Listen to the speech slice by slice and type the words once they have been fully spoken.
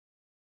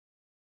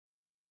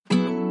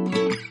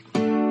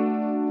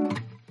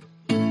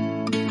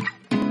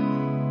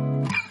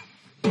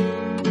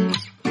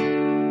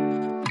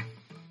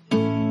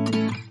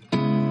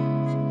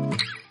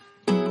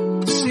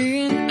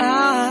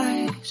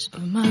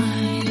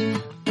mine.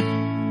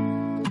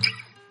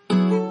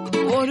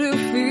 What do you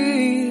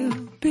feel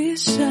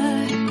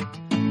beside?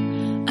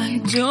 I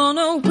don't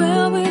know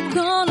where we're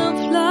gonna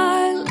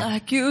fly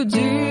like you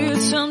did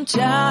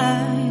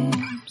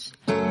sometimes.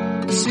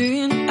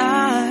 Seeing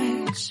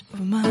eyes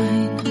of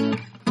mine.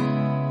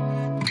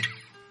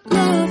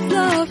 Love,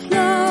 love,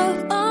 love,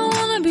 I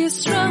wanna be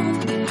strong,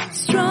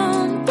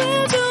 strong.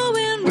 We're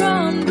doing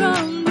wrong,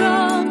 wrong,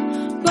 wrong,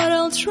 but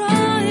I'll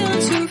try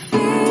to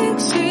fix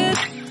it.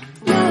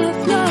 Love,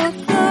 love,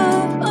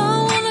 love, I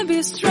wanna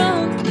be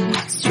strong,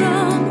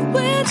 strong.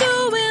 We're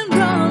doing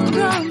wrong,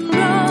 wrong,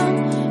 wrong,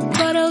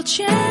 but I'll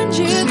change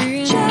it,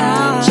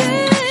 change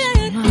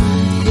it.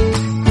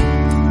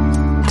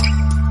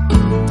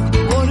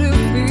 What do you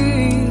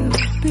feel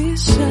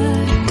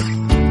beside?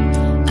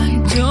 I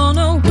don't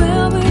know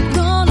where we're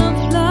gonna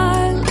fly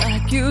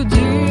like you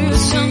did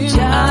sometimes.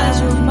 Eyes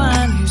of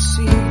mine, you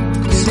see,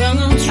 some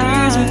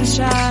trees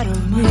inside of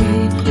me.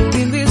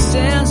 In this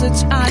desert,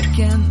 I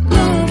can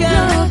look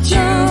at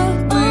you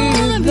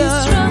with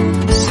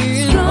love,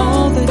 seeing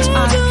all that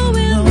I can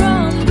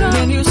know.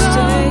 Can you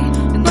stay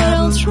and I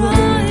will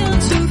try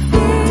to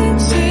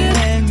fix it?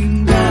 Hanging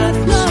back,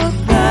 love,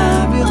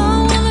 Babylon.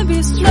 I wanna be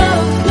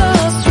strong,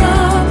 love,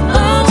 strong.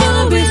 I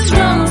wanna be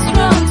strong,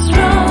 strong,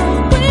 strong.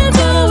 We're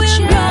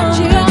doing wrong,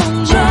 wrong,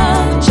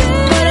 wrong,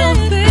 but I'll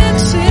fix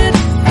it,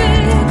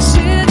 fix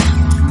it.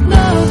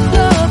 Love,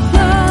 love,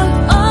 love.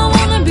 I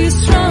wanna be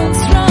strong,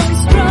 strong,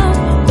 strong.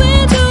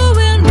 We're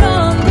doing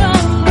wrong,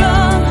 wrong,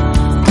 wrong,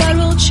 but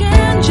we'll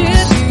change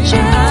it,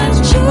 change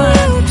it.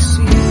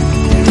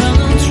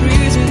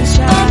 Trees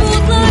inside. I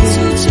would like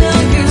to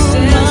tell you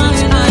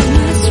my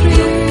mystery.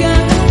 Look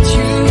at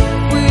you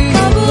with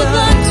I would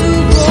like to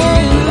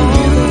warn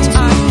you that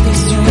I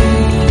miss you.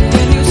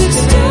 When you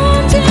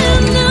don't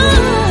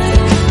deny,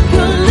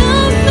 your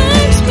love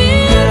makes me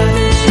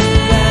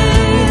feel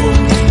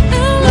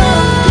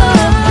alive.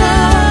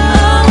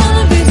 I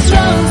wanna be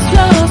strong,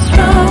 strong,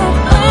 strong.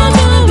 I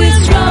wanna be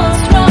strong,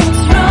 strong,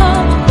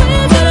 strong.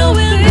 But I'll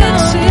fix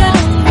it,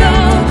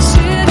 fix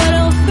it. But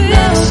I'll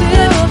fix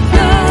it,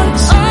 fix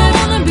it. I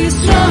wanna be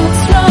strong,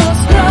 strong,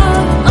 strong.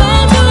 I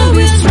wanna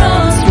be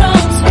strong,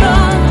 strong,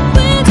 strong.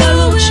 But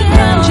I'll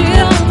change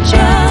it,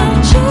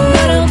 change it.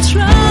 But I'll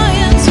try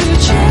to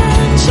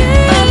change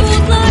it. I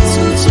would like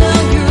to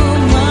tell you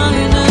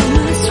mine and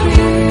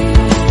mystery.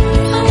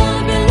 I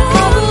wanna be loved.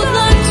 I would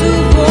like to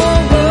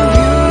follow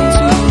you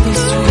to the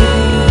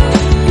street.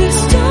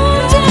 Please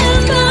don't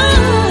deny.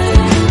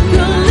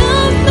 Your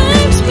love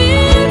makes me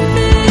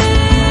feel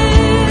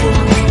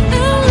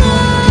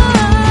alive.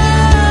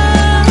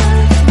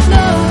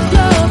 Love,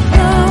 love,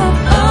 love.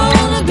 I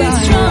wanna be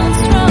strong,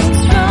 strong,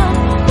 strong.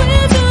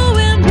 We're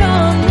doing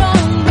wrong,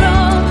 wrong,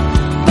 wrong,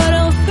 but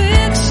I'll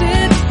fix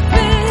it,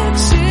 fix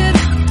it.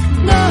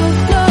 Love,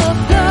 love,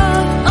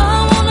 love. I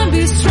wanna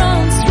be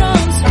strong,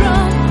 strong,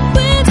 strong.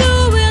 We're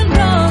doing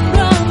wrong,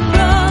 wrong,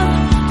 wrong,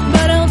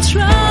 but I'll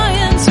try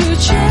to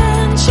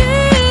change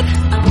it.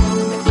 I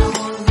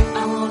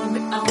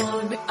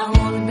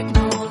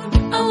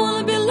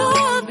wanna be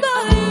loved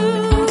by you.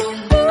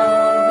 Loved by you.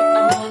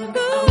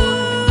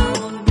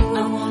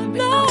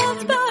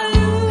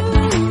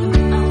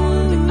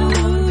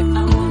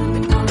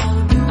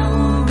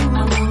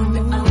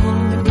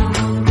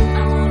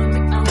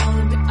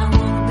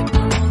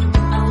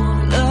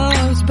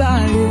 Loved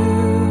by you.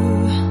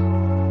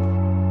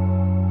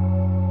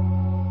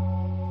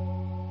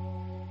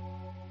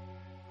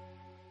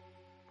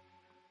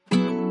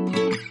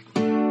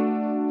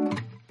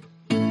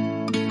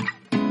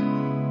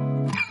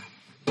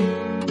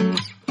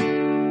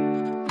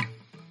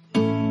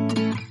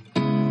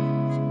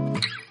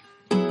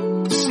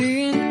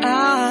 Seeing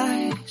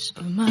eyes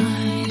of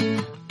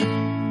mine.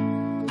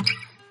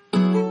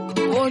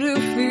 What do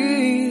you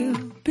feel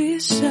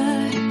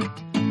beside?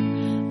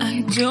 I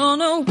don't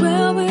know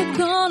where we're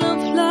gonna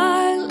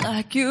fly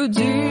like you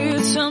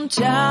did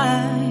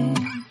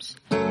sometimes.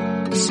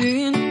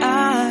 Seeing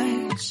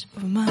eyes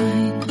of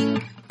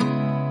mine.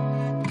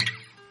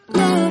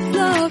 Love,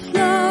 love,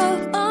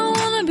 love. I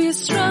wanna be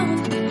strong,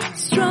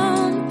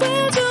 strong.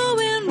 We're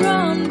doing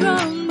wrong,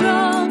 wrong,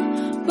 wrong,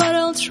 but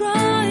I'll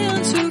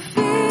try to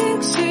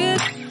fix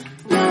it.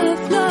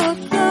 Love, love,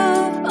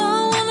 love.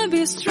 I wanna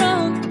be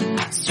strong,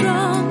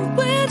 strong.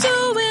 We're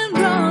doing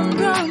wrong,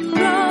 wrong,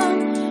 wrong,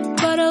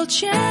 but I'll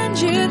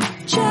change it,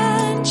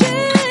 change it.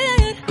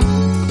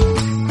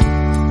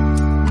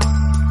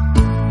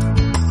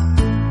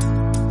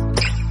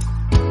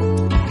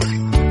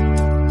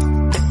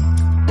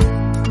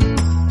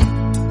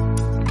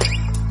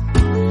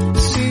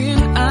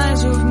 Seeing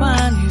eyes of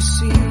mine, you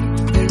see,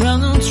 there are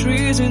no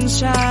trees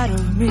inside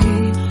of me.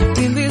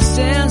 In this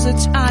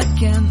desert, I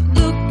can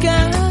look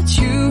at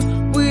you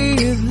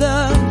with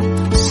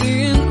love,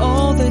 seeing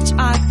all that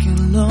I can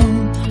learn.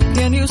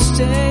 Can you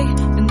stay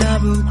and I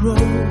will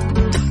grow,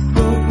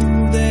 grow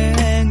the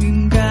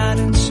hanging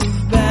gardens of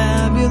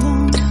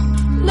Babylon.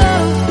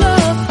 Love,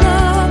 love,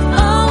 love.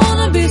 I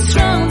wanna be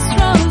strong,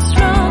 strong,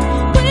 strong.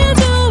 We're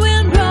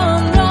doing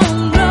wrong, wrong,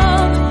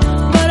 wrong,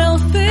 but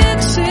I'll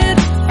fix it,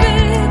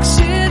 fix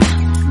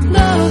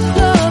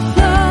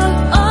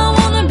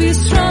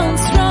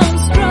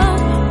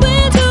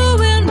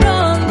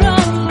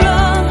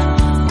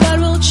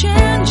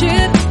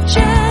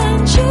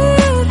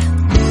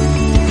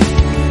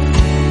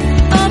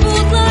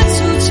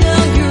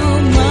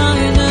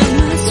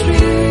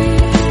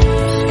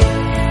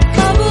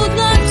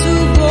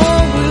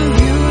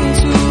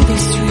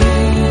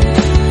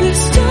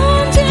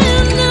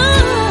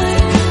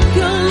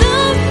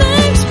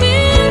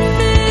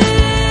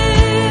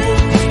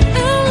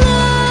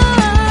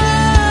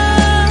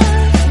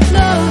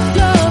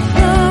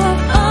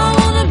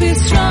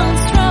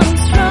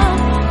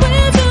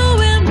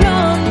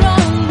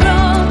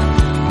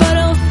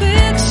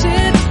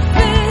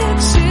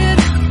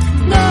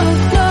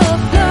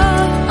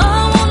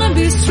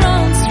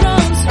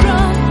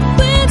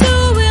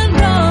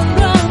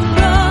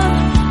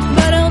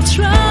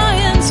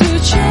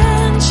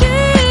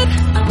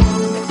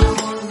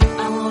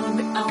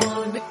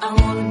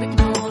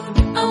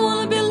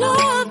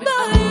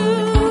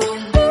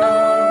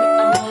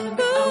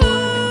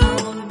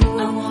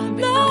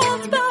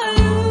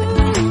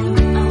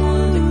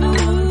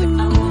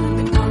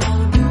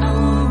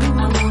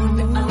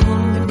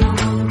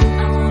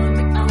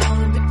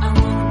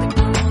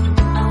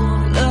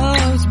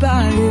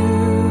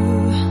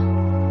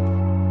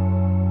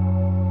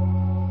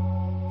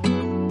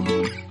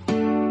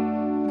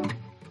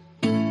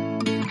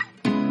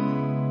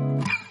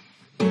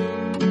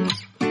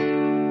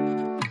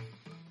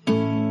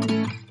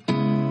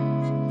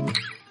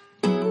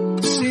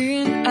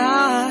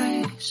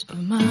eyes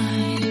of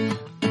mine.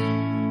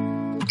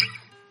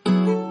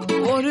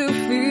 What do you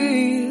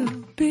feel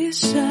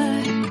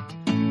beside?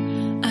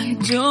 I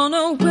don't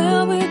know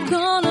where we're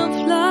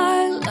gonna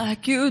fly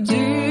like you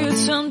did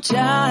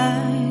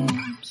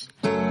sometimes.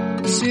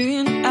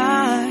 Seeing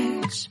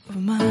eyes of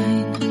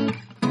mine.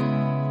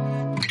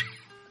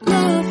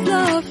 Love,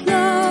 love,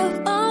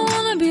 love, I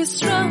wanna be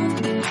strong,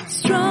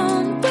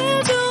 strong.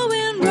 We're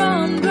doing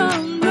wrong,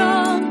 wrong,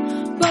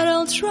 wrong, but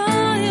I'll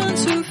try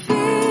to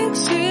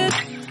fix it.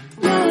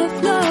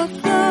 Love,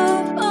 love,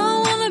 love,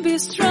 I wanna be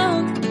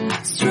strong,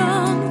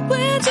 strong.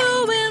 We're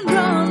doing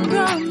wrong,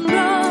 wrong,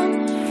 wrong,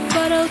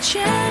 but I'll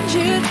change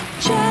it,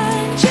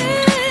 change it.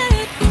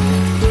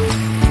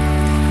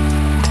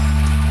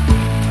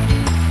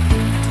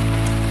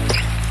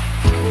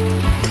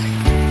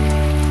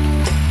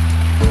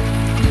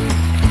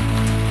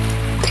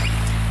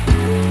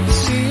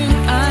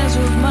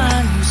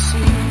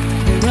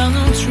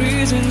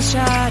 Trees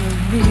inside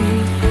of me.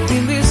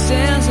 In this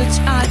desert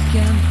I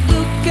can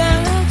look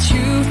at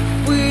you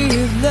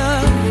with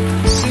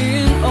love,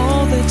 seeing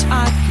all that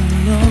I can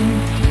know.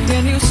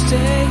 Then you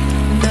stay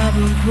and I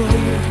will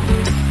grow.